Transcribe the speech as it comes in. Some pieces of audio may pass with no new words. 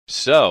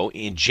So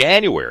in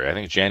January, I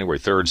think January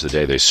 3rd is the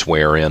day they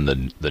swear in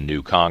the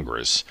new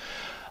Congress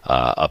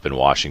up in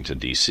Washington,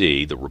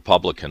 D.C. The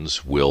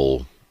Republicans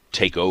will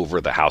take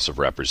over the House of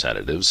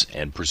Representatives,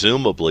 and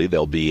presumably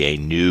there'll be a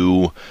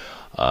new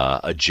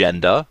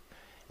agenda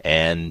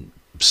and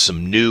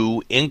some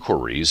new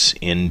inquiries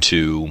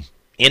into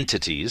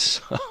entities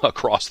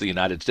across the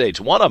United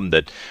States. One of them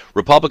that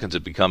Republicans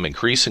have become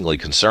increasingly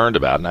concerned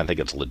about, and I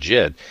think it's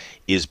legit,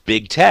 is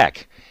big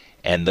tech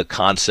and the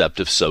concept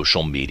of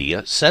social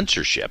media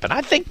censorship. And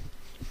I think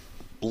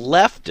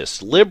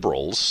leftists,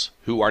 liberals,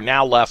 who are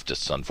now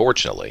leftists,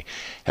 unfortunately,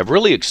 have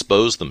really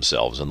exposed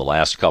themselves in the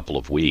last couple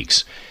of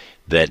weeks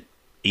that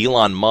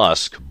Elon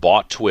Musk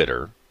bought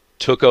Twitter,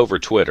 took over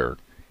Twitter,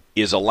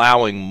 is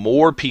allowing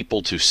more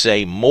people to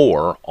say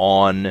more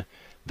on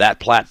that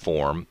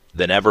platform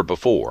than ever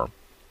before.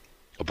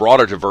 A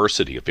broader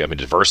diversity,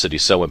 diversity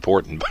is so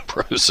important,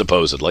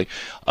 supposedly,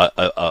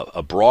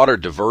 a broader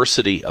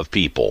diversity of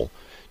people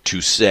to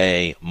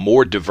say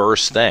more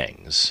diverse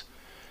things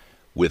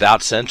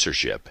without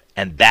censorship.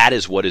 And that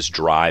is what is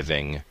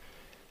driving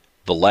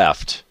the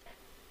left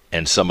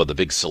and some of the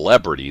big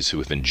celebrities who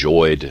have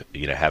enjoyed,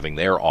 having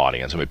their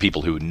audience. I mean,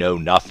 people who know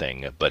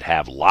nothing but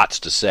have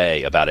lots to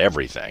say about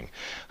everything.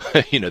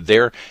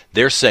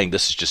 They're saying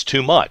this is just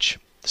too much,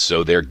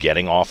 so they're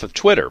getting off of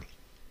Twitter.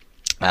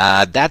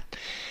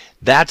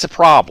 That's a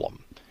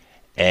problem.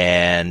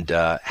 And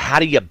how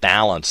do you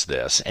balance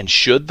this? And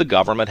should the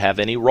government have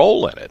any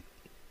role in it?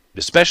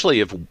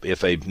 Especially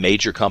if a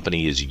major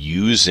company is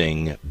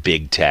using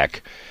big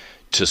tech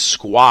to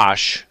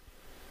squash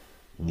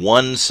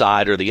one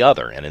side or the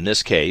other. And in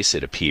this case,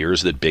 it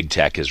appears that big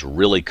tech has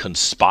really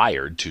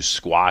conspired to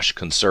squash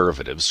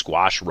conservatives,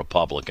 squash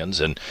Republicans,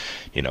 and,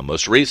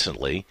 most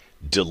recently,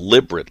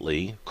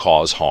 deliberately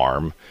cause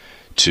harm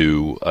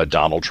to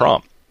Donald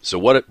Trump. So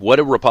what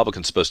are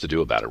Republicans supposed to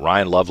do about it?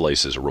 Ryan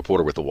Lovelace is a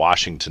reporter with the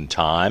Washington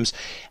Times.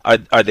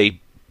 Are they,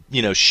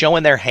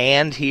 showing their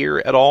hand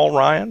here at all,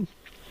 Ryan?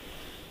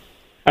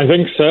 I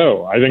think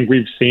so. I think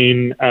we've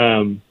seen,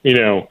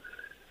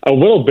 a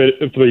little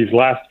bit for these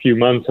last few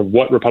months of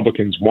what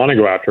Republicans want to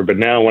go after. But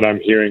now what I'm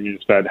hearing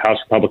is that House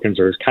Republicans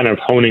are kind of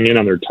honing in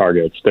on their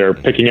targets. They're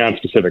picking out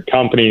specific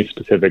companies,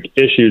 specific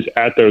issues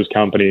at those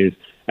companies,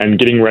 and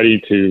getting ready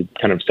to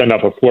kind of send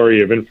up a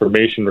flurry of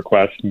information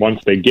requests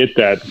once they get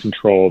that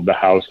control of the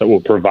House that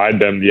will provide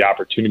them the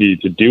opportunity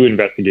to do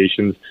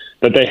investigations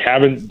that they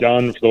haven't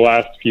done for the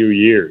last few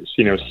years.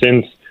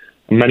 Since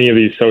many of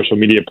these social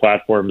media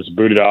platforms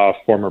booted off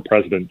former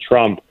President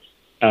Trump,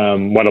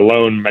 let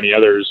alone many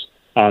others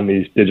on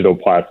these digital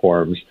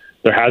platforms,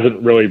 there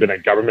hasn't really been a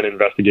government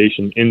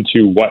investigation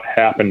into what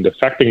happened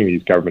affecting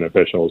these government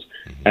officials.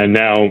 And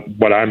now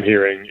what I'm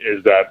hearing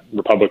is that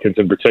Republicans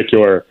in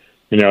particular,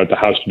 at the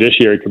House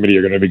Judiciary Committee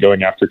are going to be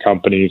going after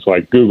companies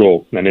like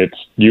Google and its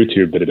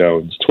YouTube that it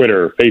owns,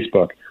 Twitter,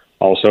 Facebook,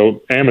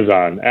 also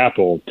Amazon,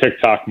 Apple,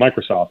 TikTok,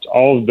 Microsoft,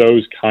 all of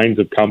those kinds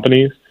of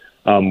companies,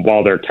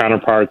 while their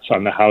counterparts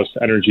on the House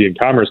Energy and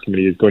Commerce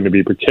Committee is going to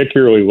be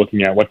particularly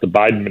looking at what the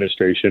Biden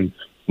administration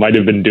might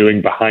have been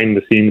doing behind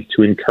the scenes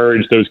to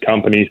encourage those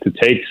companies to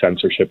take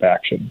censorship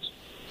actions.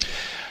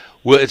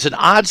 Well, it's an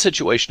odd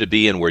situation to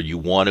be in where you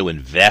want to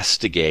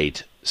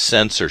investigate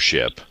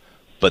censorship,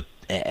 but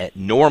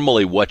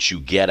normally what you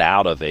get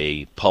out of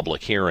a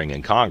public hearing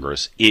in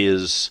Congress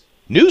is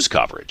news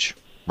coverage,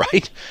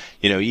 right?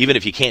 Even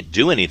if you can't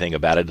do anything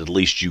about it, at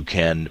least you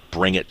can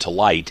bring it to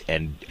light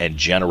and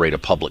generate a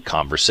public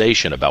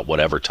conversation about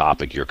whatever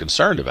topic you're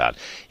concerned about.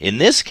 In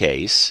this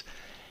case,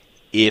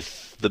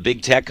 if the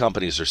big tech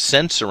companies are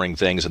censoring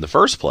things in the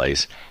first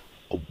place,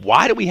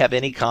 why do we have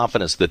any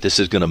confidence that this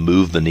is going to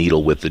move the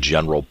needle with the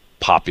general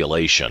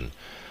population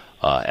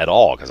at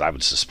all? Because I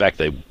would suspect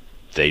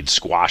they'd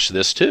squash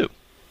this too.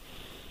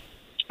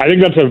 I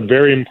think that's a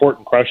very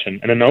important question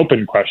and an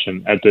open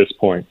question at this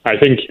point. I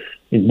think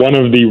one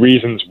of the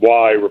reasons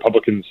why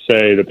Republicans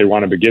say that they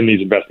want to begin these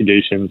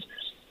investigations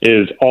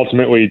is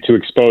ultimately to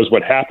expose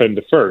what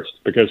happened first,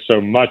 because so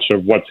much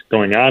of what's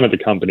going on at the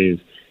companies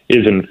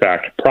is in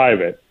fact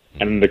private.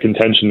 And the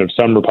contention of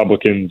some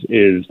Republicans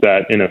is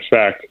that, in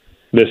effect,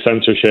 this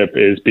censorship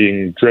is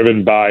being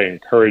driven by,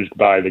 encouraged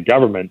by the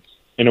government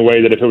in a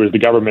way that if it was the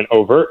government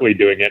overtly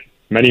doing it,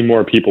 many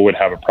more people would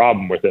have a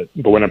problem with it.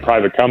 But when a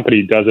private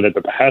company does it at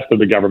the behest of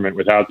the government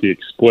without the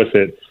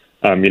explicit,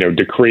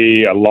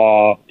 decree, a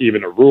law,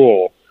 even a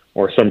rule,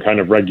 or some kind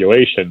of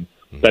regulation,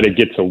 that it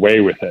gets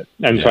away with it.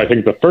 And so I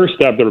think the first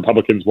step that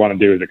Republicans want to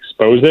do is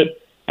expose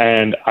it.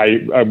 And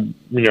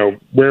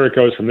where it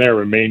goes from there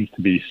remains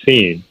to be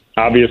seen.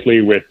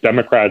 Obviously, with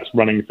Democrats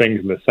running things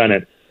in the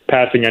Senate,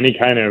 passing any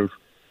kind of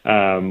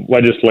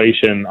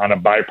legislation on a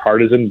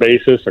bipartisan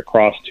basis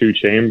across two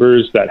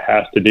chambers that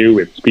has to do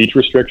with speech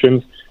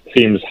restrictions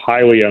seems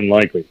highly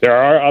unlikely. There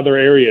are other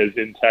areas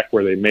in tech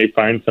where they may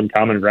find some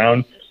common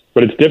ground,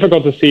 but it's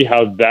difficult to see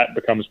how that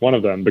becomes one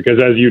of them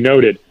because, as you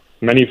noted,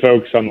 many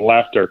folks on the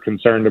left are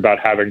concerned about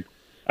having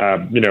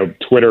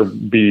Twitter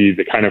be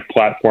the kind of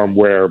platform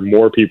where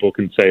more people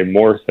can say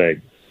more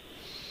things.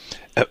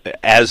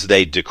 As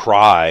they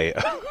decry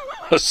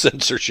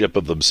censorship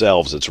of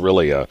themselves. It's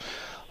really a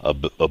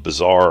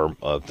bizarre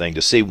thing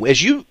to see.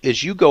 As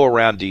you go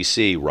around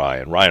D.C.,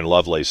 Ryan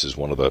Lovelace is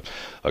one of the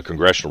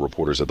congressional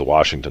reporters at the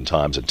Washington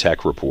Times and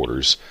tech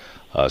reporters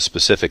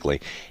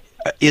specifically.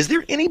 Is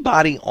there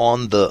anybody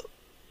on the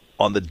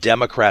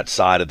Democrat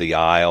side of the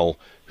aisle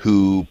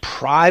who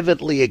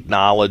privately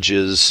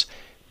acknowledges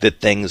that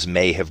things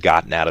may have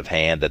gotten out of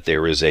hand, that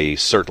there is a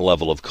certain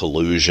level of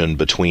collusion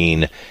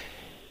between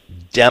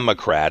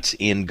Democrats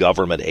in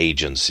government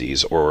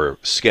agencies or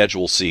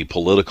Schedule C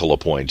political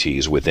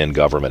appointees within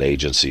government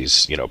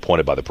agencies,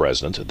 appointed by the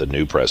president, the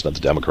new president,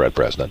 the Democrat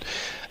president,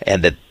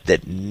 and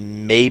that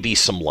maybe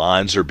some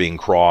lines are being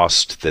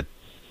crossed, that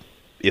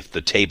if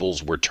the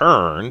tables were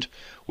turned,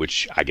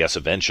 which I guess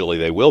eventually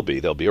they will be,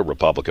 there'll be a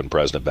Republican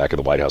president back in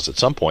the White House at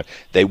some point,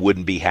 they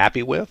wouldn't be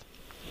happy with?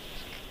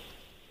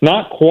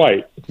 Not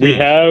quite. We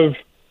have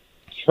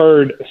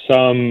heard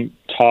some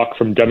talk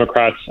from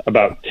Democrats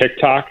about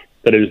TikTok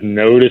that is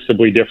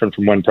noticeably different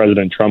from when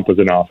President Trump was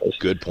in office.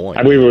 Good point.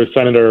 I believe it was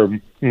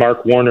Senator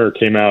Mark Warner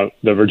came out,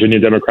 the Virginia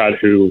Democrat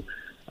who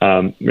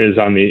is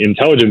on the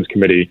Intelligence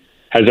Committee,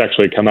 has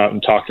actually come out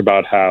and talked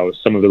about how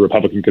some of the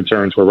Republican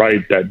concerns were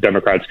right that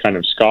Democrats kind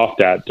of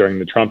scoffed at during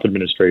the Trump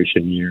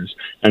administration years.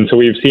 And so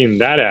we've seen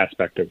that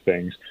aspect of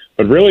things.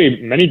 But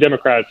really, many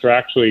Democrats are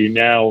actually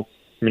now,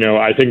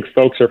 I think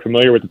folks are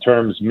familiar with the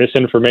terms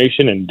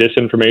misinformation and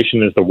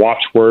disinformation as the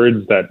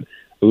watchwords that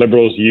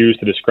liberals use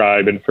to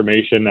describe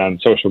information on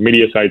social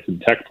media sites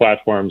and tech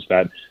platforms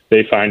that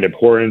they find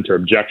abhorrent or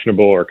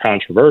objectionable or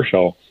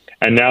controversial.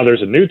 And now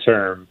there's a new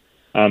term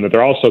that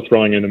they're also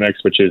throwing in the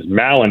mix, which is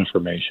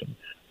malinformation.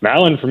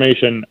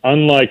 Malinformation,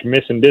 unlike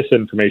mis and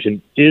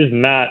disinformation, is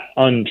not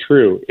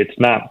untrue. It's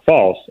not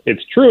false.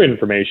 It's true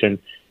information.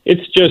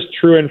 It's just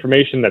true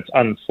information that's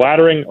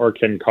unflattering or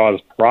can cause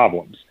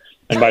problems.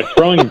 And by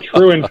throwing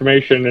true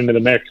information into the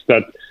mix,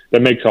 that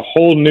makes a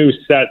whole new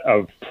set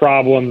of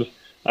problems,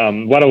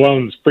 let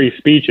alone free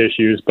speech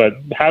issues. But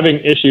having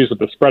issues with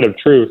the spread of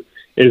truth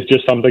is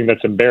just something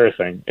that's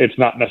embarrassing. It's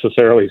not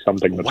necessarily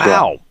something that's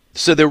wrong.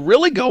 So they're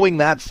really going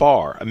that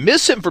far.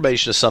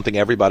 Misinformation is something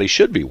everybody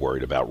should be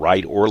worried about,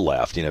 right or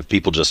left. If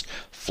people just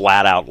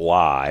flat out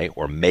lie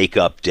or make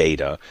up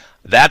data.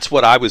 That's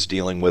what I was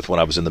dealing with when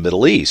I was in the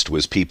Middle East,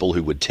 was people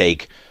who would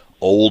take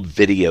old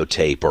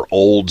videotape or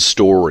old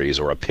stories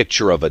or a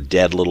picture of a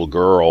dead little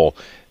girl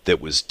that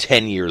was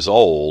 10 years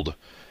old.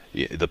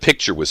 The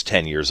picture was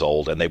 10 years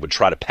old, and they would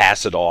try to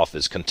pass it off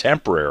as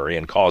contemporary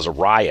and cause a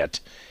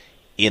riot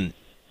in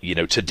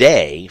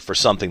today for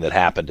something that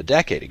happened a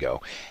decade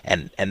ago.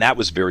 And that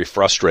was very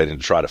frustrating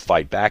to try to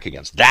fight back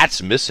against.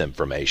 That's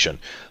misinformation.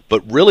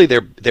 But really,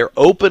 they're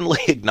openly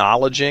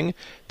acknowledging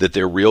that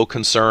their real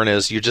concern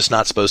is you're just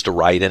not supposed to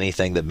write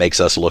anything that makes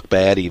us look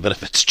bad, even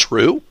if it's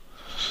true.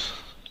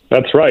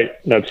 That's right.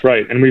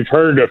 And we've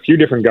heard a few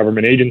different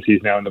government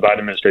agencies now in the Biden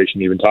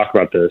administration even talk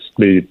about this.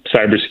 The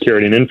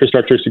Cybersecurity and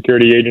Infrastructure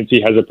Security Agency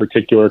has a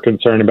particular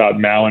concern about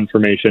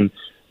malinformation.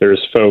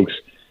 There's folks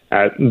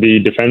at the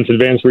Defense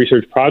Advanced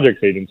Research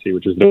Projects Agency,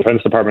 which is the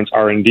Defense Department's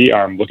R&D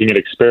arm, looking at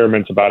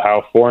experiments about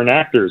how foreign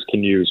actors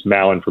can use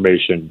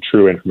malinformation,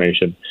 true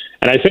information.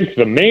 And I think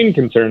the main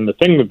concern, the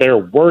thing that they're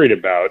worried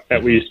about,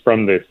 at least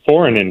from the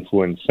foreign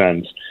influence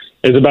sense,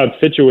 is about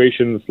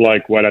situations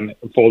like what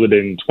unfolded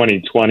in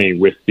 2020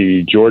 with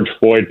the George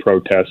Floyd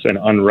protests and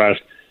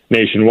unrest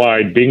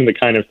nationwide being the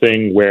kind of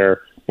thing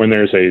where when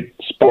there's a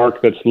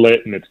spark that's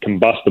lit and it's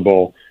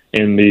combustible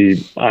in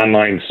the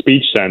online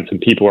speech sense and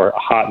people are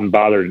hot and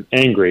bothered and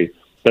angry,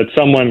 that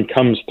someone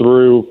comes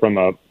through from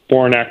a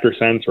foreign actor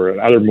sense or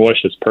another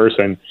malicious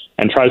person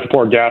and tries to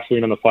pour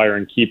gasoline on the fire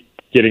and keep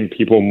getting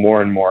people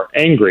more and more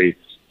angry.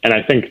 And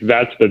I think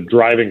that's the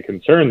driving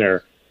concern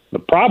there. The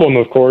problem,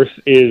 of course,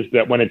 is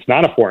that when it's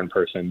not a foreign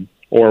person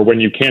or when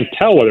you can't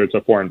tell whether it's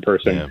a foreign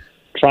person,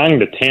 trying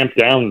to tamp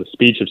down the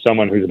speech of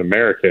someone who's an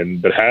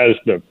American that has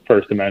the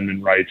First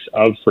Amendment rights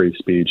of free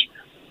speech,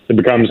 it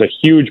becomes a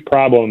huge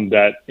problem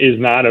that is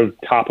not of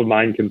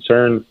top-of-mind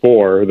concern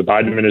for the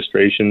Biden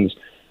administration's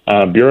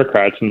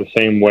bureaucrats in the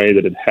same way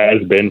that it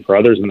has been for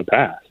others in the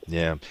past.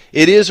 Yeah,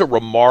 it is a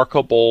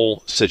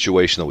remarkable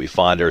situation that we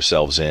find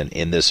ourselves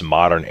in this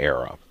modern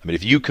era. I mean,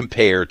 if you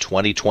compare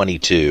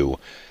 2022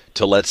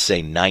 to, let's say,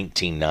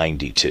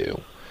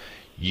 1992,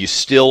 you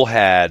still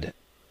had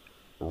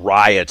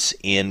riots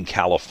in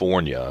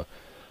California,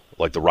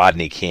 like the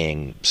Rodney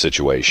King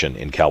situation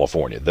in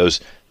California.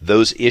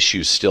 Those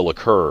issues still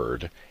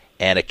occurred,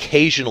 and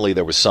occasionally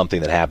there was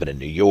something that happened in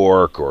New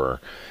York or,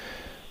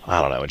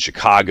 I don't know, in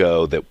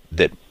Chicago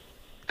that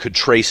could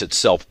trace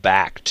itself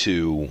back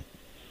to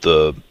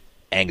the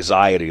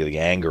anxiety or the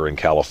anger in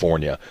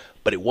California,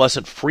 but it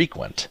wasn't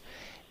frequent.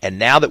 And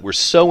now that we're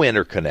so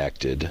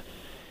interconnected,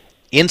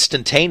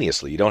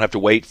 instantaneously, you don't have to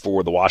wait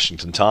for the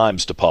Washington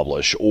Times to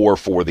publish or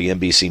for the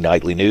NBC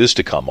Nightly News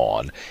to come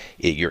on.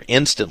 You're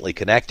instantly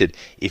connected.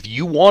 If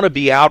you want to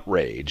be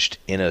outraged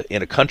in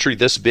a country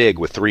this big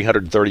with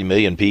 330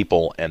 million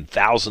people and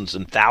thousands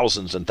and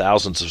thousands and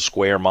thousands of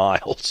square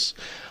miles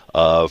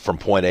from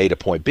point A to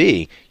point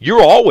B,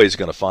 you're always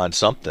going to find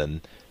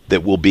something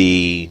that will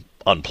be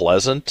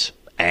unpleasant,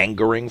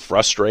 angering,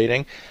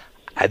 frustrating.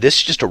 This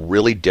is just a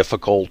really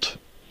difficult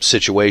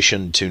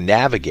situation to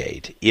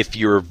navigate if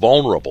you're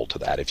vulnerable to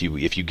that, if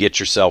you get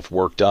yourself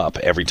worked up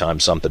every time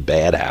something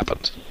bad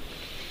happens.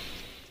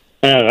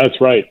 Yeah, that's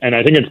right. And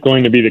I think it's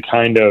going to be the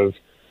kind of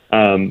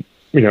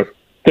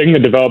thing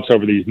that develops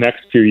over these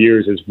next few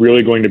years is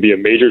really going to be a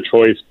major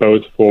choice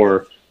both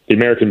for the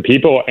American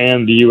people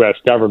and the U.S.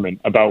 government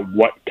about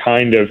what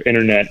kind of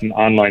internet and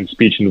online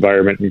speech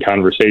environment and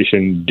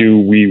conversation do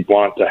we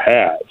want to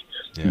have.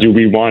 Yeah. Do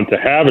we want to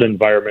have an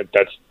environment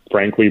that's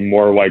frankly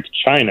more like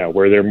China,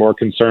 where they're more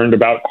concerned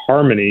about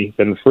harmony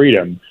than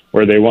freedom,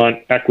 where they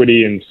want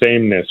equity and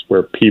sameness,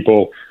 where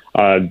people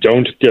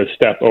don't just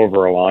step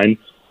over a line?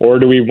 Or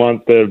do we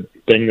want the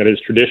thing that has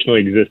traditionally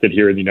existed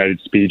here in the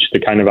United States, the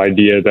kind of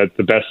idea that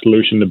the best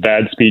solution to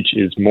bad speech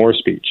is more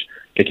speech?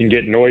 It can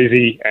get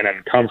noisy and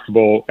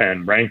uncomfortable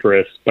and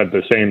rancorous, but at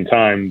the same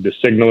time, the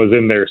signal is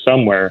in there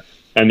somewhere,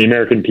 and the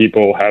American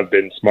people have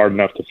been smart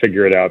enough to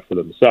figure it out for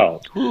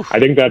themselves. I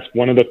think that's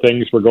one of the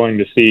things we're going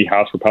to see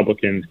House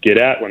Republicans get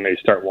at when they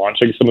start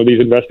launching some of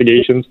these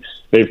investigations.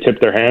 They've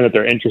tipped their hand that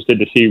they're interested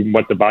to see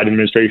what the Biden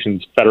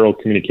administration's Federal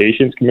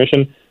Communications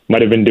Commission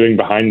might have been doing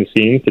behind the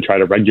scenes to try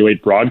to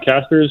regulate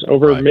broadcasters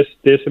over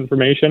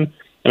disinformation.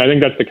 And I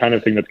think that's the kind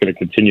of thing that's going to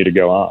continue to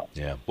go on.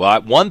 Yeah.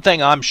 Well, one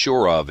thing I'm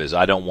sure of is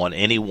I don't want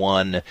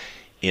anyone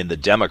in the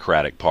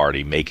Democratic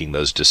Party making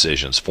those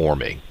decisions for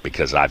me,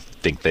 because I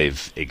think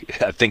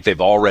they've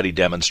already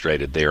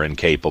demonstrated they're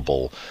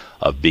incapable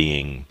of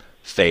being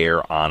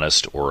fair,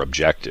 honest, or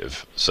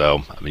objective.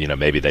 So,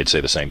 maybe they'd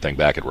say the same thing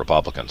back at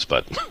Republicans,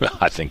 but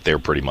I think they're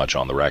pretty much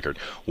on the record.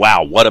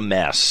 Wow, what a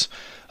mess.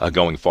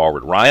 Going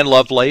forward. Ryan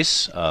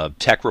Lovelace,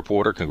 tech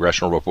reporter,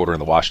 congressional reporter in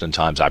the Washington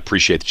Times. I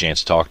appreciate the chance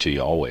to talk to you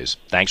always.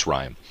 Thanks,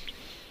 Ryan.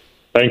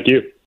 Thank you.